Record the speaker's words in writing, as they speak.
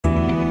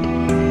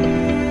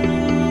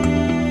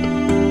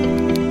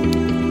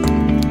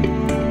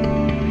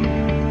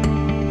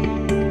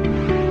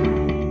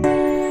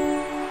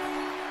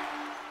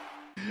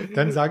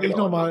Dann sage ich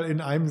Genau. nochmal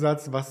in einem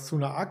Satz was zu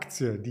einer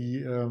Aktie,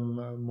 die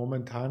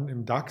momentan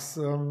im DAX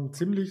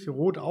ziemlich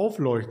rot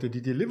aufleuchtet,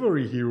 die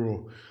Delivery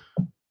Hero.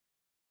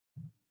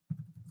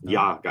 Ja,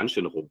 Ja, ganz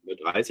schön rum. Mit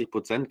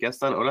 30%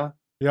 gestern, oder?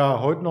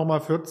 ja, heute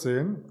nochmal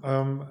 14.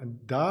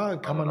 Da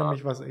kann man Ah,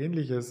 nämlich was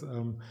Ähnliches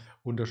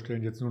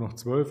unterstellen, jetzt nur noch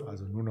 12,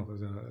 also nur noch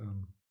ist ja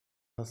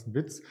fast ein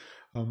Witz.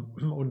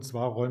 Und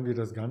zwar rollen wir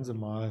das Ganze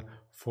mal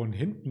von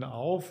hinten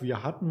auf.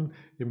 Wir hatten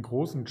im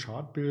großen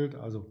Chartbild,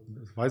 also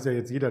das weiß ja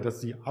jetzt jeder, dass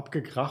die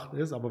abgekracht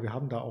ist, aber wir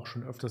haben da auch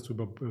schon öfters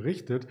darüber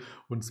berichtet.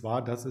 Und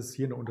zwar, dass es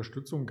hier eine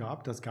Unterstützung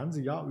gab, das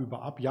ganze Jahr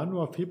über, ab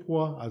Januar,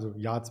 Februar, also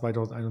Jahr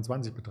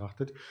 2021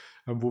 betrachtet,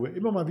 wo wir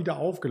immer mal wieder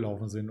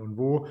aufgelaufen sind und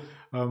wo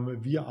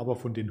wir aber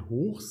von den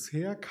Hochs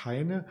her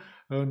keine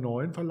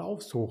neuen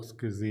Verlaufshochs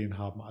gesehen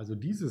haben. Also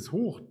dieses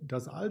Hoch,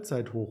 das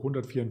Allzeithoch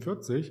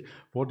 144,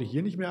 wurde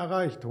hier nicht mehr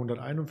erreicht.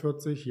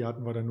 141, hier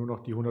hatten wir dann nur noch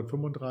die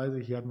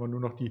 135, hier hatten wir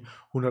nur noch die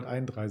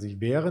 131.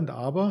 Während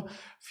aber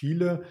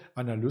viele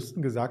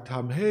Analysten gesagt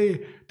haben,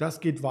 hey, das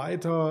geht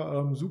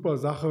weiter, super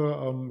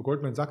Sache.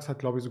 Goldman Sachs hat,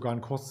 glaube ich, sogar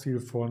ein Kursziel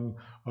von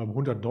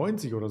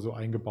 190 oder so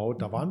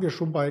eingebaut. Da waren wir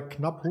schon bei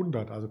knapp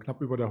 100, also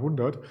knapp über der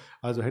 100.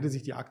 Also hätte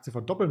sich die Aktie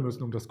verdoppeln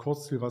müssen, um das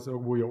Kursziel, was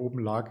irgendwo hier oben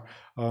lag,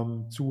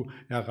 zu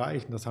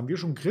erreichen. Das haben wir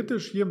schon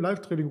kritisch hier im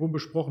Live-Trading-Room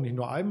besprochen. Nicht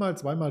nur einmal,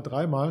 zweimal,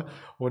 dreimal.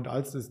 Und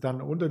als es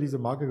dann unter diese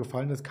Marke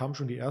gefallen ist, kamen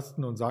schon die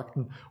Ersten und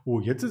sagten, oh,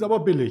 jetzt ist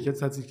aber billig.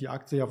 Jetzt hat sich die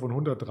Aktie ja von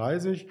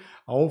 130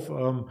 auf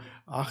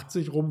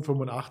 80 rum,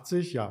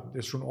 85. Ja,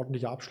 ist schon ein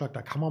ordentlicher Abschlag.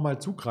 Da kann man mal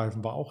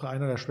zugreifen. War auch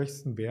einer der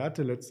schwächsten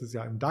Werte letztes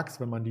Jahr im DAX,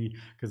 wenn man die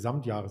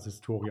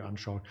Gesamtjahreshistorie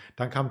anschaut.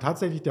 Dann kam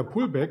tatsächlich der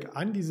Pullback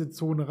an diese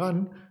Zone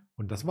ran.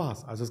 Und das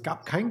war's. Also es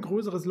gab kein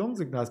größeres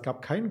Long-Signal. Es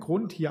gab keinen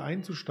Grund, hier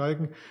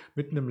einzusteigen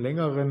mit mit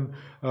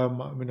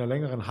einer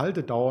längeren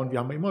Haltedauer. Und wir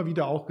haben immer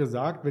wieder auch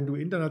gesagt, wenn du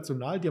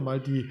international dir mal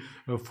die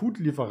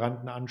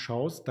Food-Lieferanten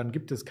anschaust, dann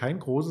gibt es kein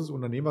großes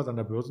Unternehmen, was an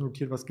der Börse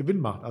notiert, was Gewinn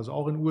macht. Also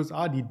auch in den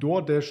USA, die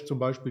DoorDash zum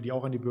Beispiel, die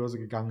auch an die Börse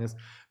gegangen ist,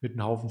 mit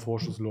einem Haufen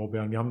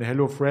Vorschusslorbeeren. Wir haben eine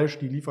HelloFresh,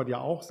 die liefert ja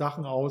auch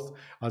Sachen aus,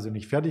 also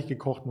nicht fertig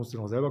gekocht, musst du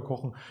noch selber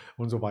kochen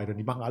und so weiter.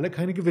 Die machen alle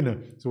keine Gewinne.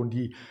 So, und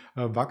die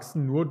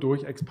wachsen nur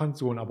durch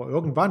Expansion. Aber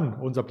irgendwann,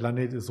 unser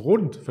Planet ist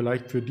rund,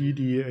 vielleicht für die,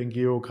 die in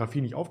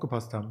Geografie nicht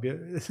aufgepasst haben. Wir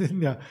sind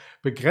ja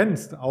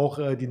begrenzt, auch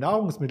die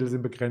Nahrungsmittel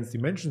sind begrenzt, die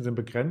Menschen sind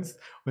begrenzt.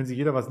 Und wenn sich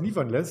jeder was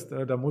liefern lässt,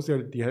 dann muss ja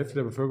die Hälfte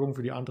der Bevölkerung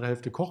für die andere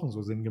Hälfte kochen,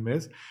 so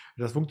sinngemäß.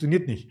 Das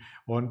funktioniert nicht.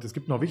 Und es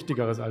gibt noch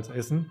Wichtigeres als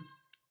Essen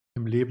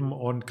im Leben.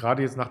 Und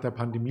gerade jetzt nach der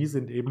Pandemie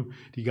sind eben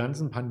die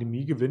ganzen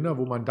Pandemiegewinner,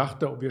 wo man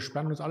dachte, wir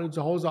sperren uns alle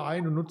zu Hause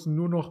ein und nutzen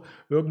nur noch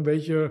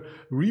irgendwelche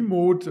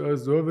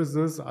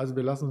Remote-Services. Also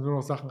wir lassen uns nur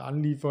noch Sachen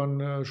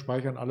anliefern,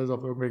 speichern alles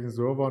auf irgendwelchen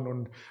Servern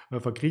und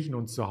verkriechen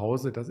uns zu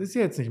Hause. Das ist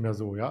ja jetzt nicht mehr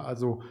so. Ja?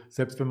 Also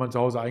selbst wenn man zu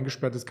Hause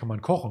eingesperrt ist, kann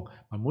man kochen.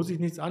 Man muss sich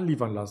nichts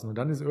anliefern lassen. Und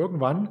dann ist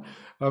irgendwann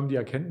die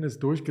Erkenntnis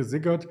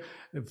durchgesickert,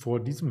 vor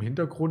diesem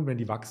Hintergrund, wenn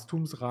die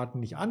Wachstumsraten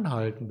nicht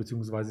anhalten,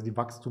 beziehungsweise die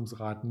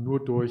Wachstumsraten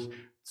nur durch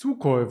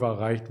Zukäufer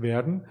erreicht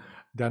werden,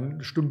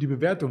 dann stimmt die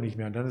Bewertung nicht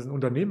mehr. Und dann ist ein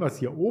Unternehmen, was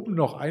hier oben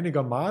noch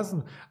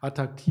einigermaßen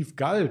attraktiv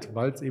galt,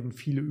 weil es eben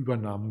viele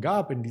Übernahmen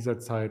gab in dieser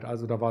Zeit.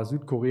 Also da war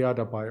Südkorea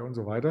dabei und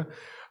so weiter.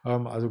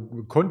 Also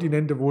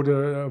Kontinente, wo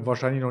du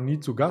wahrscheinlich noch nie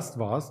zu Gast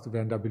warst,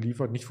 werden da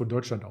beliefert, nicht von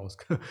Deutschland aus,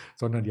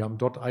 sondern die haben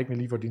dort eigene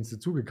Lieferdienste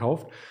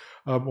zugekauft,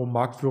 um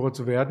Marktführer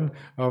zu werden.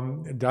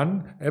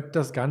 Dann ebbt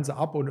das Ganze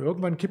ab und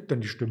irgendwann kippt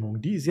dann die Stimmung.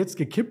 Die ist jetzt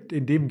gekippt,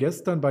 indem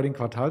gestern bei den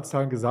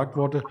Quartalszahlen gesagt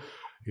wurde,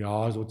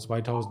 ja, so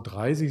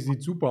 2030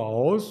 sieht super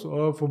aus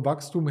vom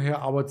Wachstum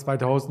her, aber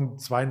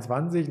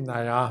 2022,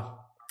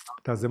 naja,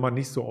 da sind wir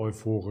nicht so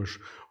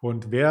euphorisch.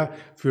 Und wer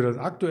für das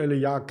aktuelle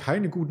Jahr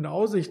keine guten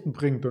Aussichten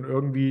bringt und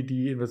irgendwie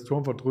die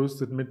Investoren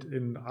vertröstet mit,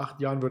 in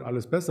 8 Jahren wird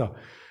alles besser,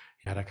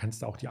 ja, da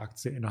kannst du auch die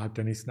Aktie innerhalb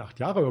der nächsten 8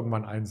 Jahre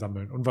irgendwann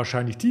einsammeln. Und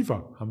wahrscheinlich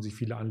tiefer, haben sich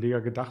viele Anleger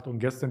gedacht und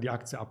gestern die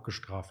Aktie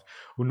abgestraft.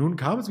 Und nun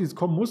kam es, wie es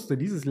kommen musste.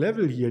 Dieses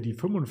Level hier, die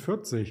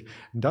 45,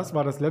 das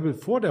war das Level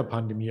vor der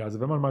Pandemie. Also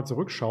wenn man mal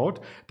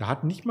zurückschaut, da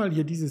hat nicht mal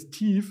hier dieses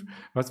Tief,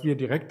 was wir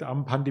direkt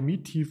am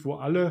Pandemietief, wo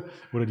alle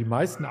oder die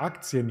meisten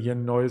Aktien hier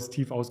ein neues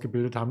Tief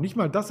ausgebildet haben, nicht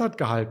mal das hat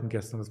gehalten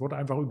gestern. Das wurde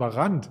einfach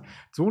überrannt.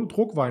 So ein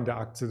Druck war in der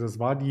Aktie. Das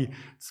war die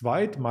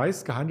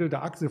zweitmeist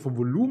gehandelte Aktie vom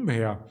Volumen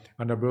her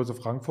an der Börse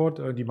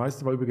Frankfurt. Die meiste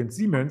war übrigens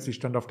Siemens, die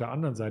stand auf der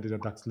anderen Seite der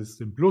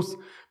DAX-Liste im Plus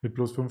mit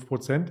plus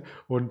 5%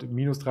 und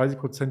minus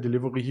 30%.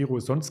 Delivery Hero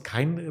ist sonst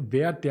kein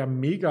Wert, der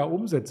mega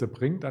Umsätze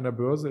bringt. An der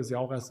Börse ist ja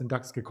auch erst in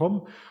DAX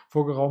gekommen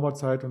vor geraumer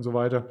Zeit und so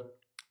weiter.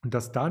 Und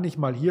dass da nicht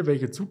mal hier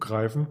welche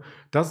zugreifen,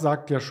 das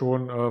sagt ja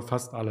schon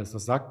fast alles.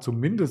 Das sagt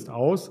zumindest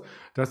aus,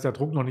 dass der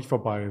Druck noch nicht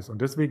vorbei ist.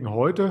 Und deswegen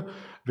heute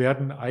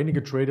werden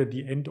einige Trader,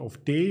 die End of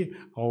Day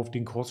auf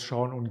den Kurs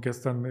schauen und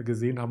gestern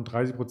gesehen haben,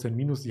 30%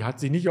 Minus, die hat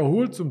sich nicht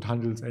erholt zum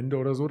Handelsende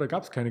oder so, da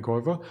gab es keine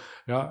Käufer.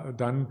 Ja,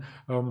 dann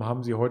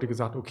haben sie heute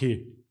gesagt,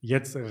 okay,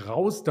 jetzt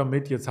raus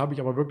damit, jetzt habe ich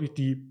aber wirklich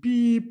die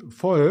Piep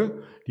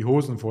voll, die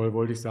Hosen voll,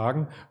 wollte ich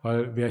sagen,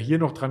 weil wer hier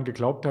noch dran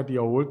geglaubt hat, die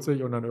erholt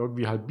sich und dann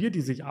irgendwie halbiert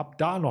die sich ab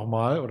da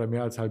nochmal oder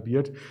mehr als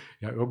halbiert,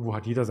 ja, irgendwo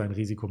hat jeder sein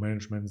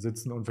Risikomanagement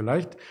sitzen und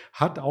vielleicht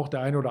hat auch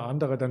der eine oder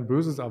andere dann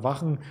böses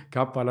Erwachen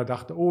gehabt, weil er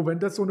dachte, oh, wenn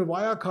das so eine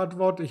Wirecard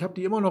wird, ich habe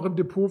die immer noch im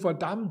Depot,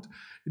 verdammt,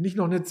 nicht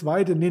noch eine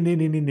zweite,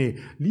 nee.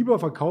 Lieber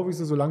verkaufe ich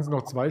sie, solange sie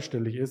noch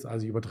zweistellig ist,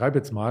 also ich übertreibe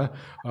jetzt mal,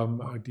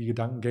 die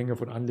Gedankengänge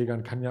von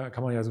Anlegern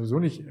kann man ja sowieso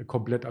nicht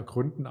komplett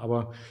ergründen,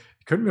 aber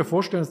ich könnte mir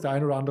vorstellen, dass der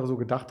eine oder andere so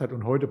gedacht hat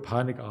und heute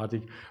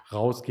panikartig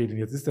rausgeht und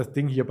jetzt ist das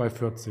Ding hier bei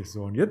 40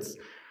 so und jetzt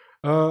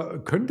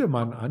könnte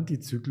man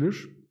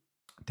antizyklisch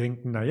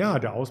denken, naja,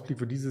 der Ausblick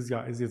für dieses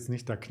Jahr ist jetzt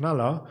nicht der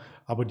Knaller,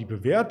 aber die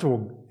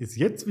Bewertung ist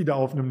jetzt wieder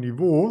auf einem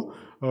Niveau,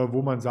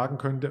 wo man sagen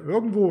könnte,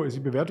 irgendwo ist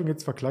die Bewertung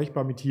jetzt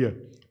vergleichbar mit hier,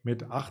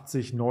 mit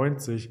 80,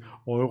 90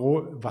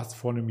 Euro, was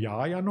vor einem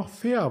Jahr ja noch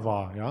fair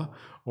war, ja.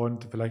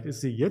 Und vielleicht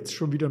ist sie jetzt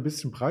schon wieder ein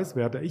bisschen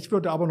preiswerter. Ich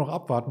würde aber noch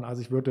abwarten.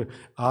 Also ich würde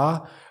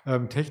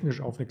technisch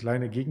auf eine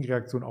kleine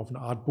Gegenreaktion, auf eine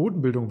Art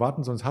Bodenbildung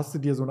warten, sonst hast du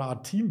dir so eine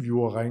Art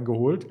Teamviewer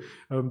reingeholt,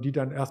 die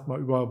dann erstmal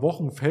über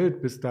Wochen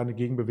fällt, bis da eine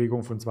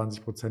Gegenbewegung von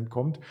 20%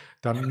 kommt.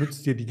 Dann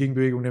nützt dir die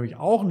Gegenbewegung nämlich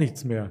auch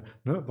nichts mehr,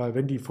 ne? Weil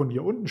wenn die von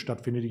hier unten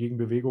stattfindet, die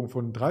Gegenbewegung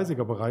von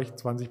 30er-Bereich,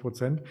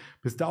 20%,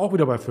 bist du auch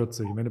wieder bei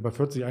 40. Und wenn du bei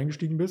 40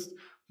 eingestiegen bist,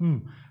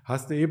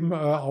 hast du eben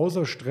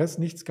außer Stress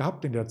nichts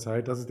gehabt in der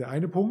Zeit. Das ist der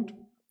eine Punkt.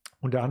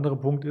 Und der andere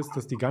Punkt ist,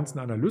 dass die ganzen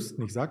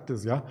Analysten, ich sagte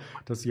es ja,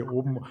 dass hier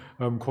oben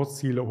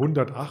Kursziele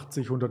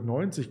 180,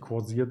 190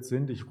 kursiert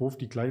sind. Ich rufe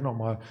die gleich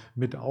nochmal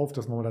mit auf,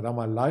 dass wir da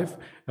mal live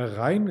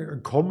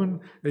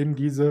reinkommen in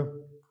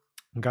diese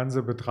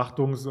ganze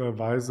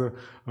Betrachtungsweise,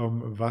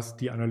 was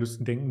die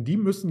Analysten denken. Die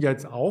müssen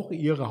jetzt auch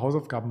ihre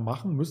Hausaufgaben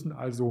machen, müssen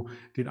also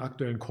den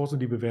aktuellen Kurs und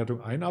die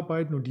Bewertung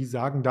einarbeiten und die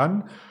sagen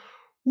dann,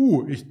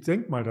 ich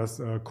denke mal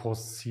das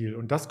Kursziel.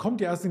 Und das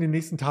kommt ja erst in den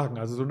nächsten Tagen.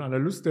 Also so ein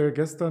Analyst, der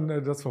gestern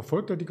das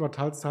verfolgt hat, die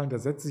Quartalszahlen, der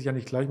setzt sich ja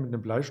nicht gleich mit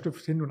einem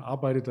Bleistift hin und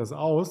arbeitet das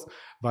aus,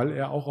 weil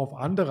er auch auf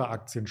andere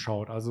Aktien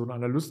schaut. Also ein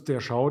Analyst, der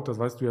schaut, das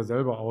weißt du ja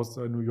selber aus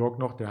New York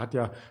noch, der hat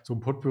ja so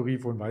ein Potpourri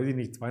von, weiß ich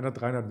nicht, 200,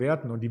 300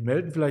 Werten und die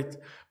melden vielleicht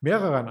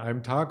mehrere an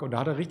einem Tag und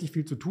da hat er richtig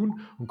viel zu tun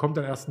und kommt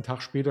dann erst einen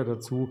Tag später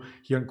dazu,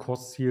 hier ein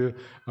Kursziel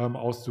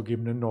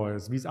auszugeben, ein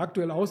neues. Wie es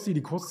aktuell aussieht,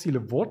 die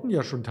Kursziele wurden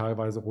ja schon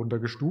teilweise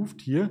runtergestuft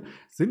hier,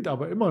 sind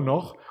aber immer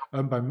noch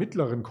beim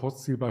mittleren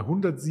Kursziel bei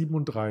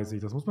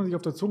 137. Das muss man sich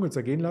auf der Zunge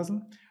zergehen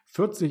lassen.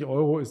 40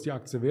 Euro ist die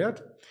Aktie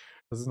wert.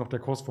 Das ist noch der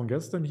Kurs von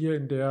gestern hier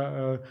in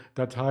der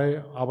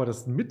Datei, aber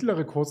das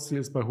mittlere Kursziel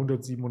ist bei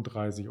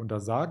 137 und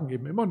da sagen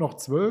eben immer noch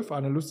 12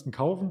 Analysten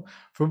kaufen,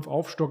 5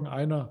 aufstocken,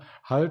 einer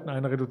halten,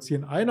 einer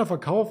reduzieren, einer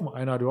verkaufen,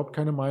 einer hat überhaupt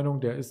keine Meinung,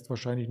 der ist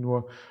wahrscheinlich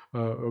nur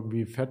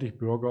irgendwie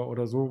Fertigbürger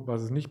oder so,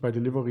 was es nicht bei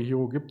Delivery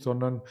Hero gibt,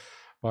 sondern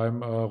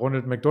beim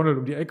Ronald McDonald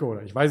um die Ecke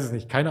oder ich weiß es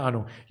nicht, keine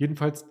Ahnung.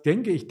 Jedenfalls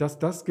denke ich, dass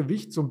das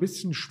Gewicht so ein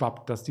bisschen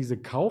schwappt, dass diese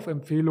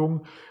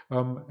Kaufempfehlungen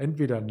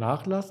entweder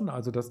nachlassen,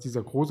 also dass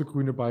dieser große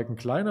grüne Balken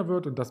kleiner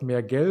wird und dass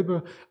mehr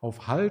gelbe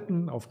auf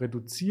Halten, auf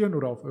Reduzieren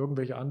oder auf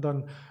irgendwelche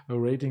anderen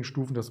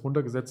Ratingstufen das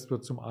runtergesetzt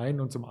wird zum einen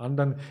und zum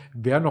anderen,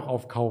 wer noch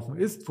auf Kaufen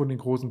ist von den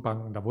großen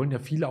Banken. Da wollen ja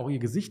viele auch ihr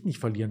Gesicht nicht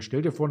verlieren.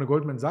 Stell dir vor, eine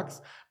Goldman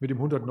Sachs mit dem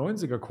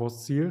 190er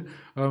Kursziel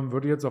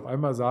würde jetzt auf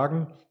einmal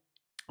sagen,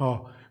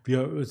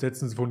 wir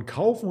setzen es von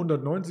Kaufen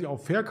 190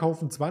 auf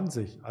Verkaufen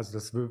 20. Also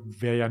das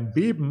wäre ja ein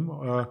Beben,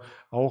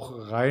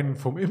 auch rein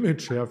vom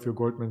Image her für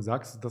Goldman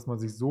Sachs, dass man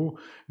sich so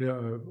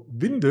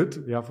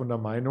windet, ja, von der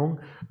Meinung,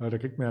 da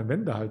kriegt man ja einen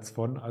Wendehals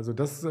von. Also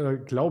das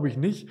glaube ich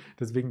nicht.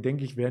 Deswegen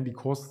denke ich, werden die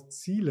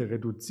Kursziele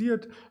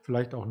reduziert,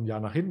 vielleicht auch ein Jahr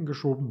nach hinten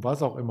geschoben,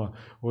 was auch immer.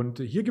 Und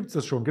hier gibt es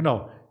das schon,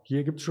 genau.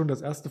 Hier gibt es schon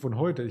das erste von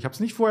heute. Ich habe es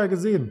nicht vorher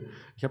gesehen.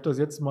 Ich habe das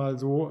jetzt mal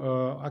so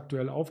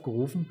aktuell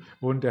aufgerufen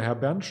und der Herr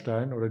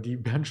Bernstein oder die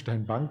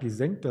Bernstein Bank, die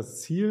senkt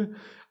das Ziel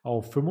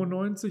auf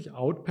 95,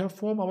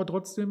 outperform, aber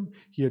trotzdem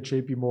hier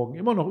JP Morgan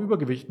immer noch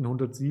Übergewichten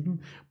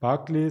 107,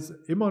 Barclays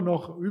immer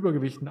noch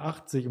Übergewichten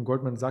 80 und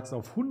Goldman Sachs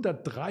auf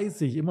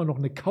 130, immer noch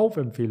eine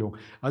Kaufempfehlung.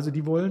 Also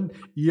die wollen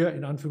ihr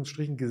in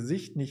Anführungsstrichen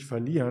Gesicht nicht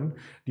verlieren,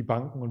 die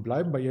Banken, und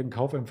bleiben bei ihren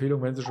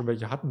Kaufempfehlungen, wenn sie schon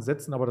welche hatten,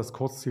 setzen aber das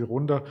Kursziel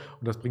runter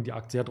und das bringt die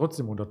Aktie ja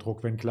trotzdem unter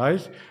Druck.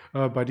 Wenngleich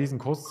bei diesen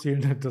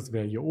Kurszielen, das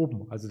wäre hier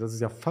oben. Also das ist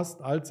ja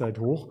fast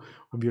Allzeithoch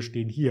und wir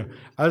stehen hier.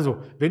 Also,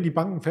 wenn die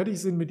Banken fertig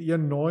sind mit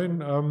ihren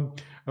neuen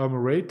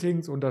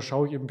Ratings, und da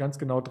schaue ich eben ganz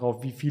genau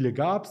drauf, wie viele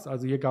gab es.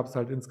 Also hier gab es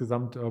halt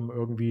insgesamt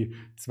irgendwie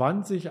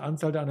 20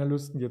 Anzahl der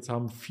Analysten. Jetzt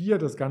haben 4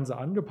 das Ganze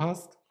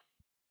angepasst.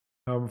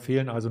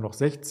 Fehlen also noch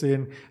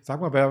 16.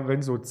 Sag mal,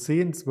 wenn so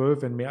 10,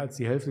 12, wenn mehr als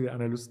die Hälfte der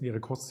Analysten ihre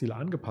Kursziele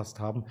angepasst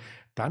haben,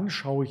 dann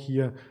schaue ich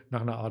hier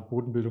nach einer Art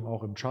Bodenbildung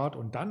auch im Chart.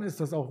 Und dann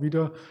ist das auch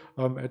wieder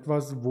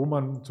etwas, wo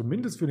man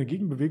zumindest für eine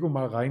Gegenbewegung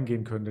mal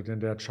reingehen könnte.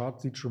 Denn der Chart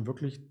sieht schon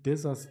wirklich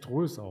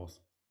desaströs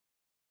aus.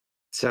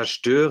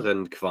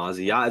 Zerstörend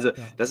quasi. Ja, also Ja,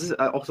 das ist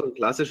auch so ein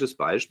klassisches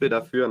Beispiel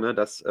dafür, ne,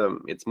 dass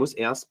jetzt muss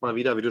erstmal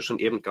wieder, wie du schon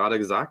eben gerade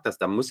gesagt hast,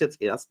 da muss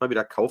jetzt erstmal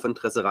wieder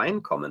Kaufinteresse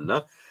reinkommen.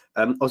 Ne?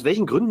 Aus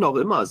welchen Gründen auch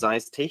immer, sei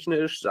es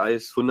technisch, sei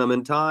es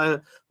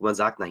fundamental, wo man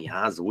sagt, na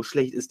ja, so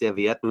schlecht ist der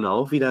Wert nun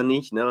auch wieder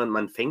nicht. Ne? Und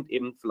man fängt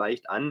eben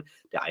vielleicht an,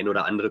 der ein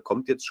oder andere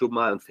kommt jetzt schon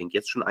mal und fängt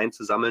jetzt schon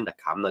einzusammeln. Da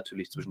kamen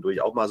natürlich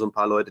zwischendurch auch mal so ein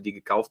paar Leute, die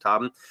gekauft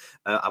haben.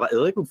 Aber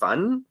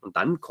irgendwann, und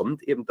dann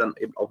kommt eben dann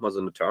eben auch mal so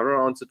eine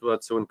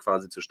Turnaround-Situation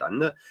quasi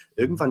zustande,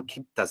 irgendwann mhm.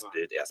 kippt das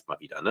Bild erstmal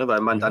wieder, ne? Weil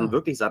man dann Ja,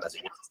 wirklich sagt, also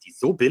jetzt ist die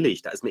so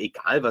billig, da ist mir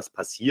egal, was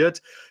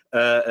passiert,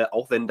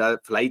 auch wenn da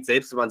vielleicht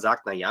selbst, wenn man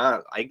sagt,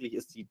 naja, eigentlich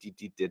ist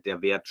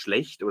der Wert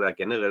schlecht oder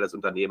generell das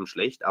Unternehmen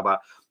schlecht,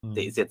 aber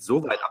der ist mhm. jetzt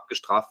so weit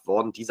abgestraft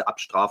worden, diese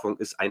Abstrafung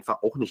ist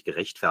einfach auch nicht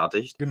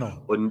gerechtfertigt.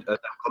 Genau. Und da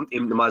kommt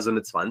eben immer so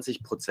eine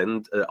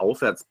 20%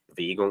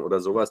 Aufwärtsbewegung oder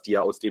sowas, die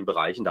ja aus den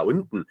Bereichen da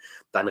unten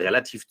dann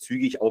relativ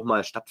zügig auch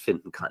mal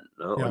stattfinden kann.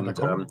 Ne? Ja,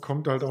 da Und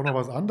kommt halt auch noch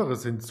was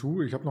anderes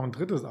hinzu. Ich habe noch ein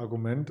drittes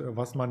Argument,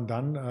 was man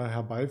dann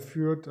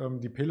herbeiführt.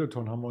 Die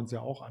Peloton haben wir uns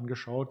ja auch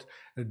angeschaut.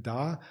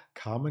 Da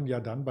kamen ja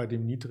dann bei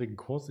dem niedrigen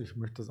Kurs, ich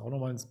möchte das auch noch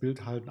mal ins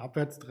Bild halten,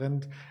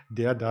 Abwärtstrend,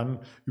 der dann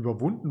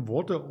überwunden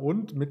wurde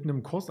und mit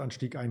einem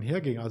Kursanstieg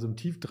einherging. Also im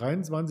Tief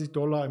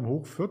 $23, im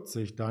Hoch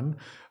 40 dann.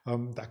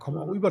 Da kommen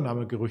auch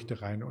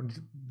Übernahmegerüchte rein.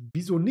 Und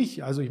wieso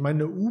nicht? Also ich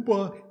meine,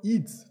 Uber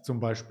Eats zum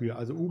Beispiel.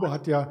 Also Uber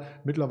hat ja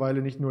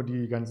mittlerweile nicht nur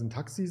die ganzen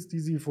Taxis,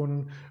 die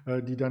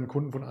dann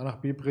Kunden von A nach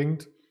B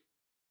bringt,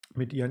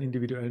 mit ihren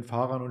individuellen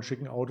Fahrern und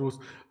schicken Autos,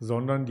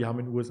 sondern die haben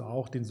in den USA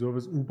auch den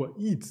Service Uber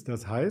Eats.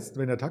 Das heißt,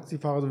 wenn der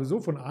Taxifahrer sowieso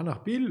von A nach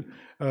B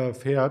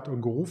fährt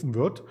und gerufen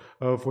wird,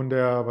 von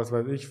der, was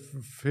weiß ich,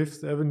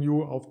 Fifth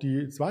Avenue auf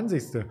die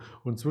 20.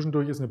 und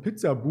zwischendurch ist eine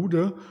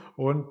Pizzabude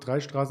und 3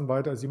 Straßen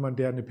weiter ist jemand,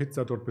 der eine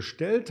Pizza dort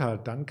bestellt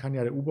hat, dann kann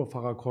ja der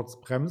Uber-Fahrer kurz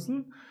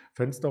bremsen,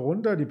 Fenster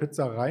runter, die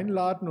Pizza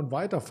reinladen und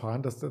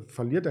weiterfahren. Das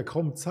verliert er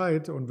kaum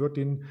Zeit und wird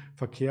den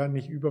Verkehr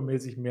nicht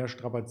übermäßig mehr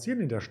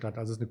strapazieren in der Stadt.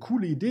 Also es ist eine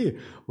coole Idee.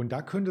 Und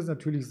da könnte es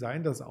natürlich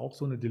sein, dass auch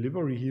so eine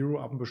Delivery Hero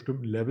ab einem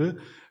bestimmten Level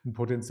ein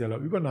potenzieller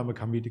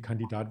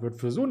Übernahmekandidat wird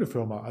für so eine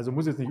Firma. Also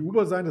muss jetzt nicht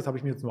Uber sein, das habe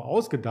ich mir jetzt nur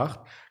ausgedacht.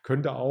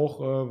 Könnte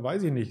auch,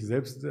 weiß ich nicht,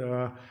 selbst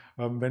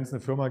wenn es eine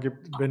Firma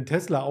gibt, wenn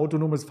Tesla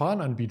autonomes Fahren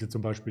anbietet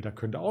zum Beispiel, da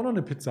könnte auch noch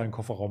eine Pizza im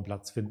Kofferraum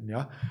Platz finden.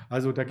 Ja?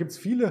 Also da gibt es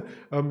viele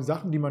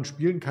Sachen, die man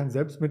spielen kann,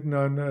 selbst mit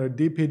einer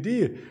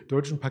DPD,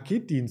 Deutschen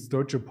Paketdienst,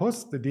 Deutsche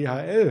Post,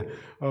 DHL,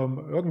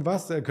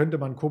 irgendwas könnte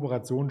man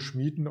Kooperationen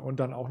schmieden und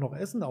dann auch noch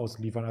Essen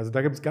ausliefern. Also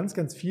da gibt es ganz,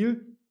 ganz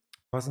viel,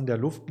 was in der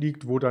Luft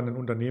liegt, wo dann ein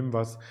Unternehmen,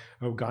 was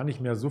gar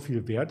nicht mehr so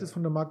viel wert ist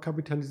von der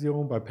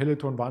Marktkapitalisierung. Bei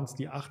Peloton waren es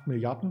die 8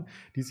 Milliarden,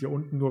 die es hier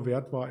unten nur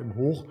wert war. Im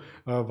Hoch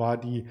war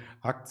die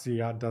Aktie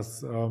ja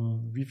das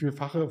wie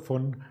vielfache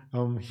von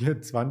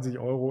hier 20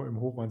 Euro,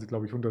 im Hoch waren sie,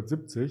 glaube ich,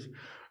 170.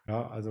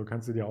 Ja, also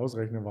kannst du dir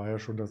ausrechnen, war ja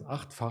schon das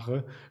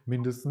Achtfache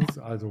mindestens.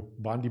 Also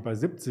waren die bei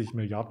 70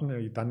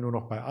 Milliarden, dann nur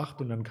noch bei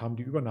 8 und dann kamen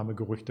die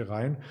Übernahmegerüchte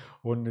rein.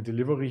 Und eine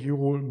Delivery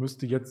Hero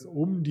müsste jetzt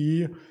um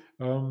die,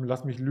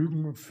 lass mich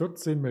lügen,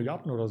 14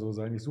 Milliarden oder so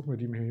sein. Ich suche mir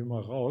die hier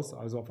mal raus.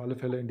 Also auf alle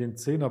Fälle in den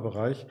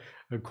Zehnerbereich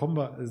kommen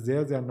wir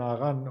sehr, sehr nah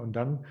ran. Und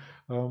dann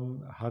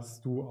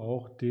hast du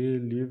auch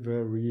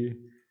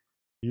Delivery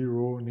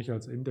Hero nicht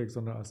als Index,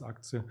 sondern als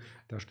Aktie.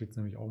 Da steht es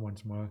nämlich auch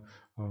manchmal.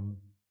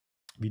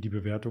 Wie die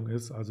Bewertung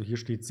ist. Also hier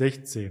steht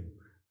 16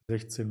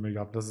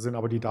 Milliarden. Das sind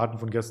aber die Daten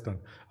von gestern.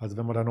 Also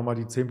wenn man da nochmal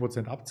die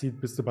 10% abzieht,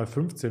 bist du bei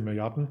 15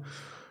 Milliarden.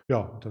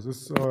 Ja, das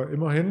ist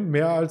immerhin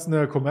mehr als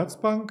eine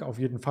Commerzbank. Auf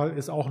jeden Fall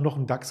ist auch noch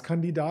ein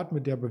DAX-Kandidat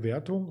mit der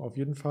Bewertung. Auf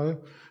jeden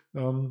Fall.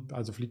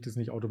 Also fliegt es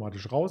nicht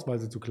automatisch raus, weil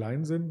sie zu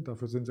klein sind.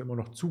 Dafür sind sie immer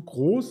noch zu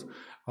groß,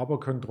 aber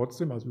können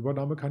trotzdem als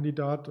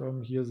Übernahmekandidat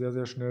hier sehr,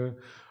 sehr schnell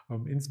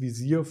ins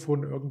Visier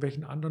von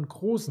irgendwelchen anderen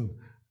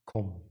Großen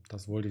kommen.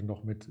 Das wollte ich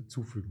noch mit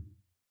zufügen.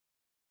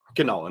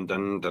 Genau, und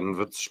dann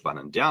wird es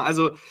spannend. Ja,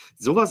 also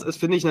sowas ist,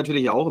 finde ich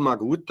natürlich auch immer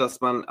gut, dass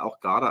man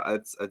auch gerade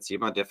als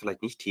jemand, der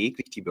vielleicht nicht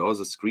täglich die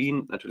Börse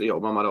screent, natürlich auch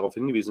immer mal darauf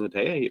hingewiesen wird,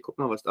 hey, hier guck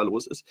mal, was da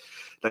los ist.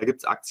 Da gibt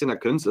es Aktien, da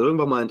könnte es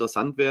irgendwann mal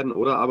interessant werden,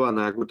 oder aber,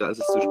 na gut, da ist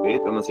es zu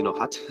spät, wenn man sie noch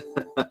hat.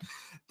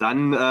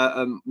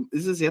 Dann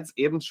ist es jetzt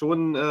eben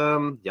schon,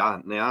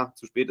 ja, naja,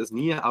 zu spät ist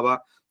nie,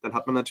 aber dann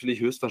hat man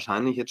natürlich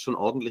höchstwahrscheinlich jetzt schon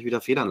ordentlich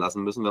wieder federn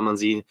lassen müssen, wenn man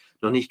sie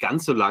noch nicht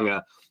ganz so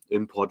lange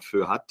im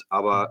Portfolio hat.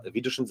 Aber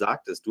wie du schon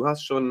sagtest, du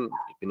hast schon,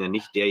 ich bin ja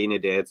nicht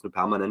derjenige, der jetzt nur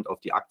permanent auf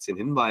die Aktien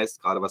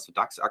hinweist, gerade was so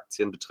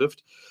DAX-Aktien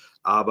betrifft,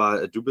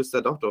 aber du bist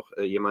ja doch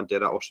jemand, der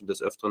da auch schon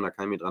des Öfteren, da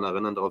kann ich mich dran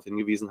erinnern, darauf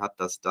hingewiesen hat,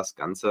 dass das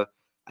Ganze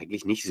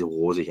eigentlich nicht so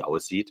rosig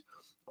aussieht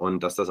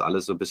und dass das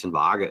alles so ein bisschen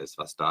vage ist,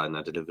 was da in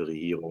der Delivery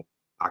Hero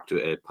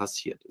aktuell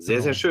passiert.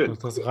 Sehr, sehr Genau, schön.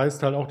 das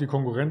reißt halt auch die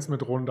Konkurrenz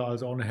mit runter.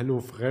 Also auch eine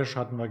HelloFresh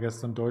hatten wir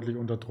gestern deutlich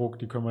unter Druck.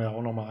 Die können wir ja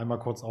auch noch mal einmal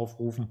kurz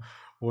aufrufen.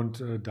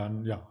 und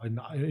dann ja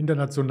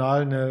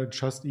international eine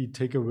Just Eat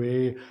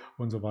Takeaway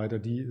und so weiter,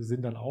 die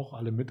sind dann auch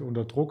alle mit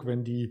unter Druck,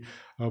 wenn die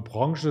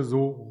Branche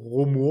so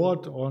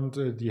rumort und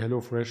die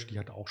HelloFresh, die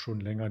hat auch schon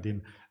länger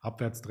den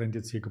Abwärtstrend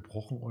jetzt hier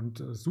gebrochen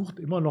und sucht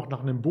immer noch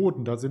nach einem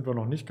Boden. Da sind wir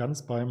noch nicht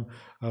ganz beim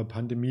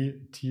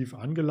Pandemietief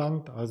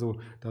angelangt, also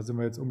da sind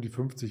wir jetzt um die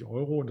 50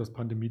 Euro und das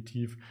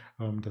Pandemietief,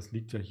 das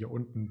liegt ja hier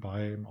unten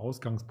beim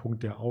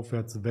Ausgangspunkt der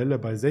Aufwärtswelle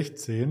bei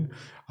 16.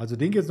 Also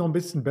den geht es noch ein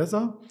bisschen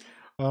besser.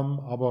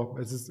 Aber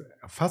es ist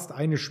fast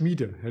eine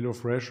Schmiede,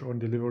 HelloFresh und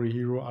Delivery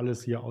Hero,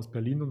 alles hier aus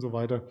Berlin und so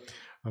weiter,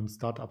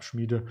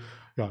 Start-up-Schmiede.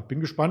 Ja,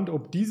 bin gespannt,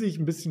 ob die sich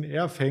ein bisschen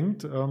eher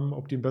fängt,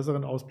 ob die einen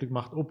besseren Ausblick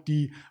macht, ob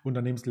die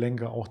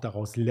Unternehmenslenker auch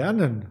daraus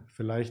lernen,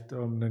 vielleicht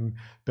einen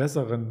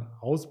besseren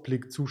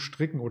Ausblick zu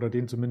stricken oder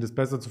den zumindest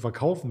besser zu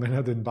verkaufen, wenn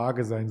er denn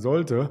vage sein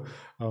sollte.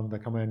 Da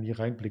kann man ja nie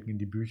reinblicken in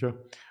die Bücher.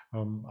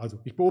 Also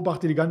ich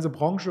beobachte die ganze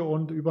Branche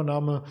und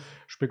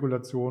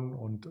Übernahmespekulation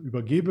und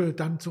übergebe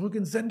dann zurück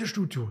ins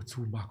Sendestudio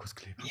zu Markus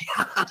Kleber.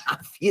 Ja,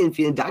 vielen,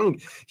 vielen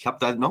Dank. Ich habe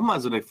da nochmal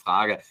so eine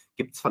Frage.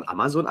 Gibt es von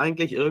Amazon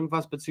eigentlich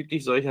irgendwas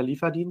bezüglich solcher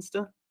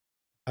Lieferdienste?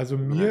 Also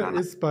mir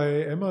ist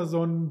bei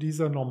Amazon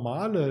dieser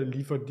normale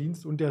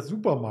Lieferdienst und der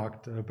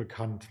Supermarkt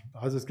bekannt.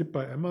 Also es gibt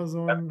bei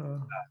Amazon...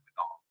 Genau.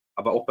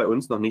 Aber auch bei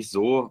uns noch nicht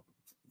so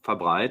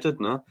verbreitet,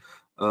 ne?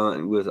 In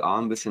den USA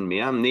ein bisschen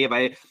mehr. Nee,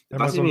 weil was ich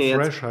Amazon mir jetzt...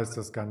 Fresh heißt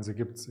das Ganze,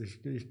 gibt's.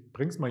 Ich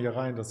bring's mal hier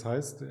rein. Das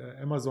heißt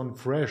Amazon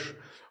Fresh.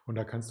 Und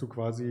da kannst du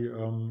quasi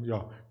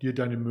ja, dir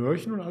deine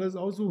Möhrchen und alles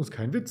aussuchen. Ist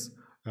kein Witz.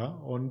 Ja,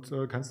 und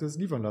kannst dir das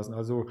liefern lassen.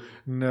 Also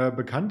eine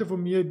Bekannte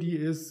von mir, die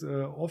ist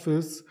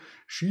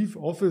Chief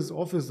Office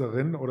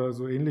Officerin oder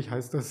so ähnlich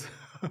heißt das.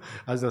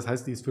 Also das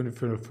heißt, die ist für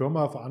eine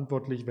Firma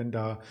verantwortlich, wenn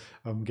da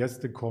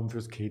Gäste kommen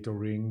fürs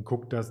Catering,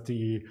 guckt, dass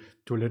die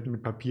Toiletten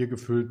mit Papier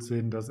gefüllt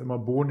sind, dass immer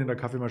Bohnen in der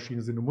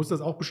Kaffeemaschine sind. Du musst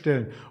das auch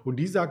bestellen. Und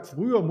die sagt,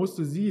 früher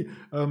musste sie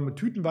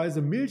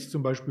tütenweise Milch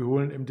zum Beispiel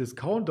holen im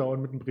Discounter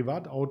und mit einem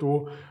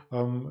Privatauto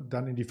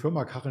dann in die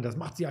Firma kacheln. Das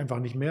macht sie einfach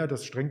nicht mehr.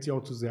 Das strengt sie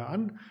auch zu sehr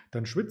an.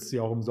 Dann schwitzt sie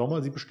auch im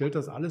Sommer. Sie bestellt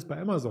das alles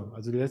bei Amazon.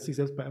 Also die lässt sich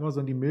selbst bei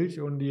Amazon die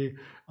Milch und die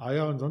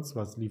Eier und sonst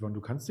was liefern.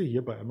 Du kannst dir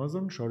hier bei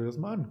Amazon, schau dir das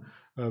mal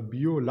an,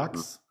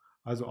 Bio-Lachs,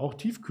 also auch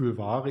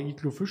Tiefkühlware,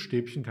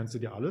 Iglo-Fischstäbchen, kannst du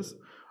dir alles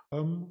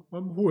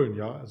holen,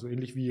 ja. Also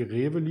ähnlich wie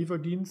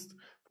Rewe-Lieferdienst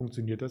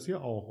funktioniert das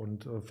hier auch.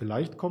 Und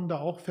vielleicht kommen da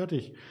auch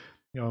fertig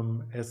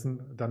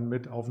Essen dann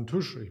mit auf den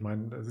Tisch. Ich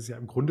meine, das ist ja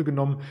im Grunde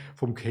genommen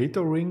vom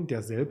Catering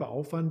derselbe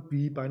Aufwand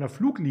wie bei einer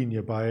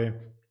Fluglinie, bei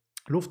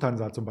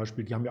Lufthansa zum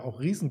Beispiel. Die haben ja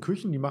auch riesen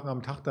Küchen, die machen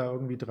am Tag da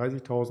irgendwie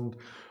 30.000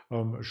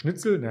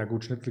 Schnitzel. Na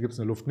gut, Schnitzel gibt es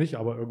in der Luft nicht,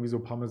 aber irgendwie so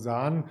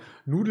Parmesan,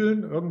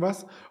 Nudeln,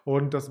 irgendwas.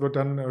 Und das wird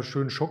dann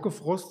schön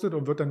schockgefrostet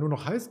und wird dann nur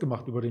noch heiß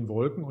gemacht über den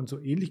Wolken. Und so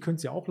ähnlich könnte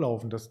es ja auch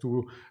laufen, dass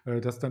du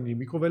das dann in die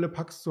Mikrowelle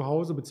packst zu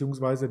Hause,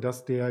 beziehungsweise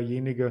dass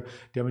derjenige,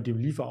 der mit dem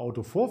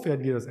Lieferauto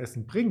vorfährt, dir das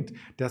Essen bringt,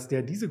 dass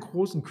der diese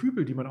großen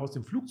Kübel, die man aus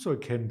dem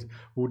Flugzeug kennt,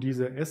 wo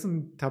diese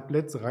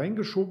Essentabletts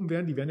reingeschoben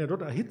werden, die werden ja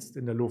dort erhitzt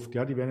in der Luft.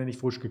 Ja, die werden ja nicht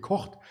frisch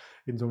gekocht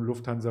in so einem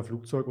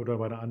Lufthansa-Flugzeug oder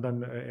bei einer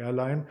anderen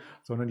Airline,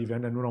 sondern die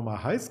werden dann nur noch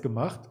mal heiß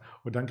gemacht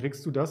und dann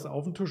kriegst du das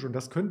auf den Tisch. Und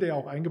das könnte ja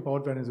auch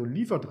eingebaut werden in so einen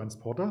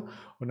Liefertransporter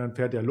und dann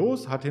fährt der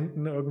los, hat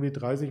hinten irgendwie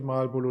 30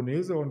 Mal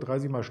Bolognese und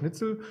 30 Mal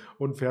Schnitzel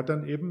und fährt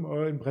dann eben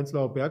in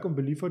Prenzlauer Berg und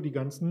beliefert die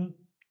ganzen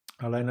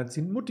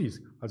alleinerziehenden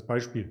Muttis als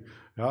Beispiel.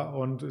 Ja,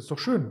 und ist doch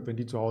schön, wenn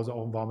die zu Hause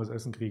auch ein warmes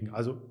Essen kriegen.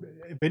 Also,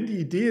 wenn die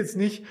Idee jetzt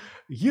nicht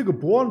hier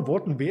geboren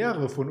worden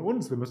wäre von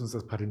uns, wir müssen uns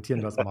das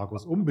patentieren lassen,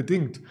 Markus,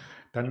 unbedingt,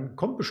 dann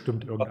kommt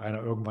bestimmt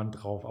irgendeiner irgendwann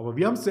drauf. Aber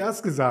wir haben es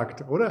zuerst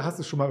gesagt, oder? Hast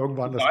du es schon mal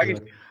irgendwo anders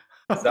gehört?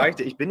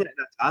 Ich bin ja in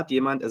der Tat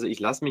jemand, also ich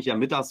lasse mich ja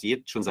mittags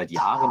schon seit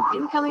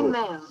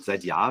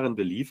Jahren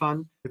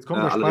beliefern. Jetzt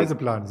kommt der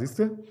Speiseplan, siehst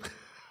du?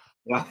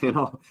 Ja,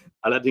 genau.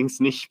 Allerdings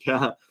nicht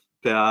per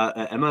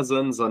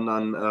Amazon,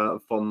 sondern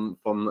vom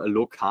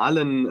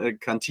lokalen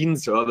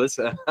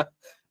Kantinenservice.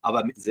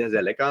 Aber sehr,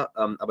 sehr lecker.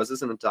 Aber es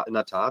ist in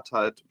der Tat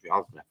halt,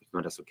 ja, wie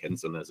man das so kennt,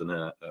 so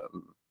eine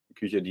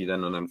Küche, die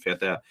dann, und dann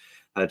fährt er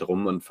halt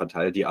rum und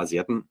verteilt die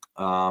Assietten.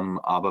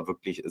 Aber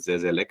wirklich sehr,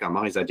 sehr lecker.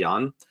 Mache ich seit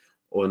Jahren.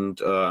 Und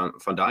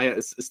von daher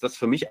ist das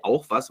für mich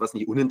auch was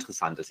nicht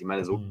uninteressant ist. Ich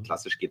meine, so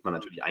klassisch geht man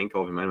natürlich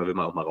einkaufen. Ich meine, man will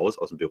man auch mal raus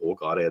aus dem Büro,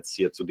 gerade jetzt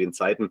hier zu den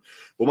Zeiten,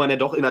 wo man ja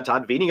doch in der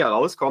Tat weniger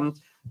rauskommt.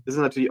 Ist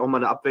es natürlich auch mal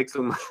eine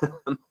Abwechslung, mal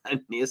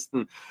einen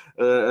nächsten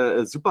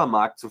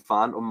Supermarkt zu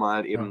fahren, um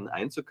mal eben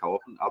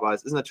einzukaufen. Aber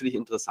es ist natürlich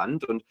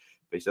interessant und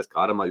wenn ich das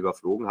gerade mal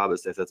überflogen habe,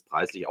 ist das jetzt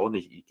preislich auch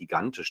nicht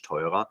gigantisch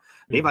teurer.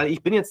 Nee, weil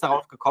ich bin jetzt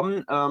darauf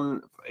gekommen,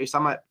 ich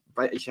sag mal,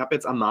 weil ich habe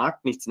jetzt am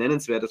Markt nichts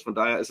Nennenswertes, von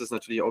daher ist es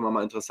natürlich auch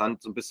mal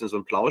interessant, so ein bisschen so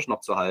einen Plausch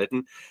noch zu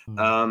halten.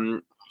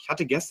 Ich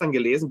hatte gestern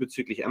gelesen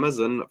bezüglich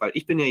Amazon, weil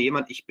ich bin ja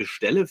jemand, ich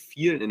bestelle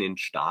viel in den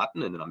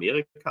Staaten, in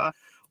Amerika.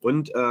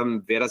 Und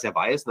wer das ja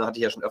weiß, da hatte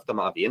ich ja schon öfter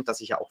mal erwähnt,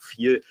 dass ich ja auch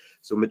viel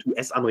so mit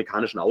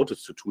US-amerikanischen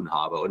Autos zu tun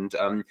habe. Und